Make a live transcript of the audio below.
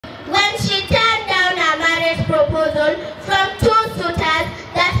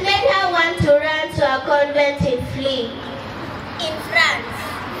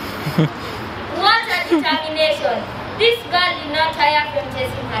determination, this girl did not tire from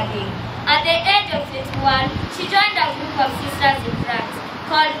chasing her dream. At the age of 21, she joined a group of sisters in France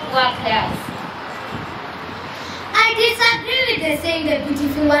called Workers. I disagree with the saying the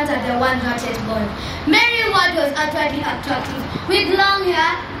beautiful ones are the ones not yet born. Mary Ward was outwardly attractive, with long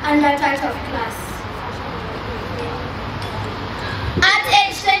hair and a touch of class. At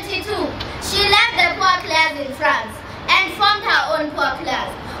age 22, she left the poor class in France and formed her own poor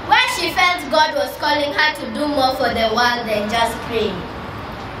class, where she felt God was calling her to do more for the world than just praying.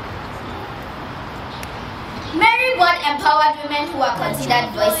 Mary Ward empowered women who were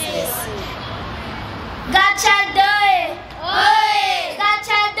considered voiceless. God shall do it! Oi! God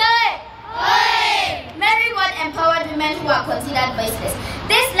shall do it! Oi! Mary Ward empowered women who were considered voiceless.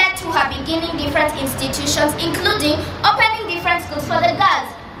 This led to her beginning different institutions, including opening different schools for the girls.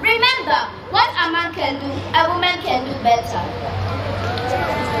 Remember, what a man can do, a woman can do better.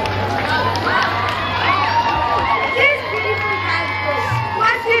 This beautiful house goes.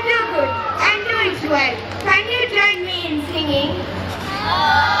 Once you do good and do it well, can you join me in singing?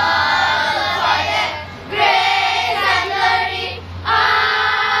 For the grace and glory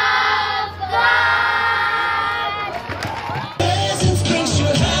of God. Presence brings you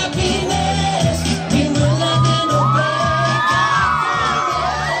happiness. We will love and obey God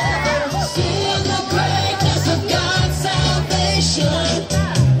forever. Sing the greatness of God's salvation.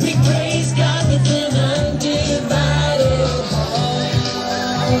 We praise God with an undivided heart.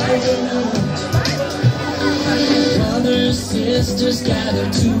 Brothers, sisters, gather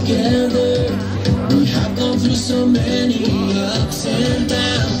together. We have gone through so many ups and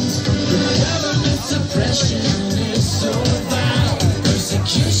downs. The government's oppression is so vile.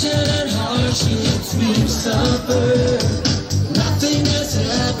 Persecution and hardships we've suffered. Nothing has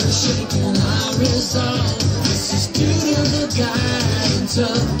ever shaken our resolve. This is due to the guidance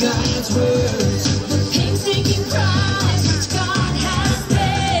of God's word.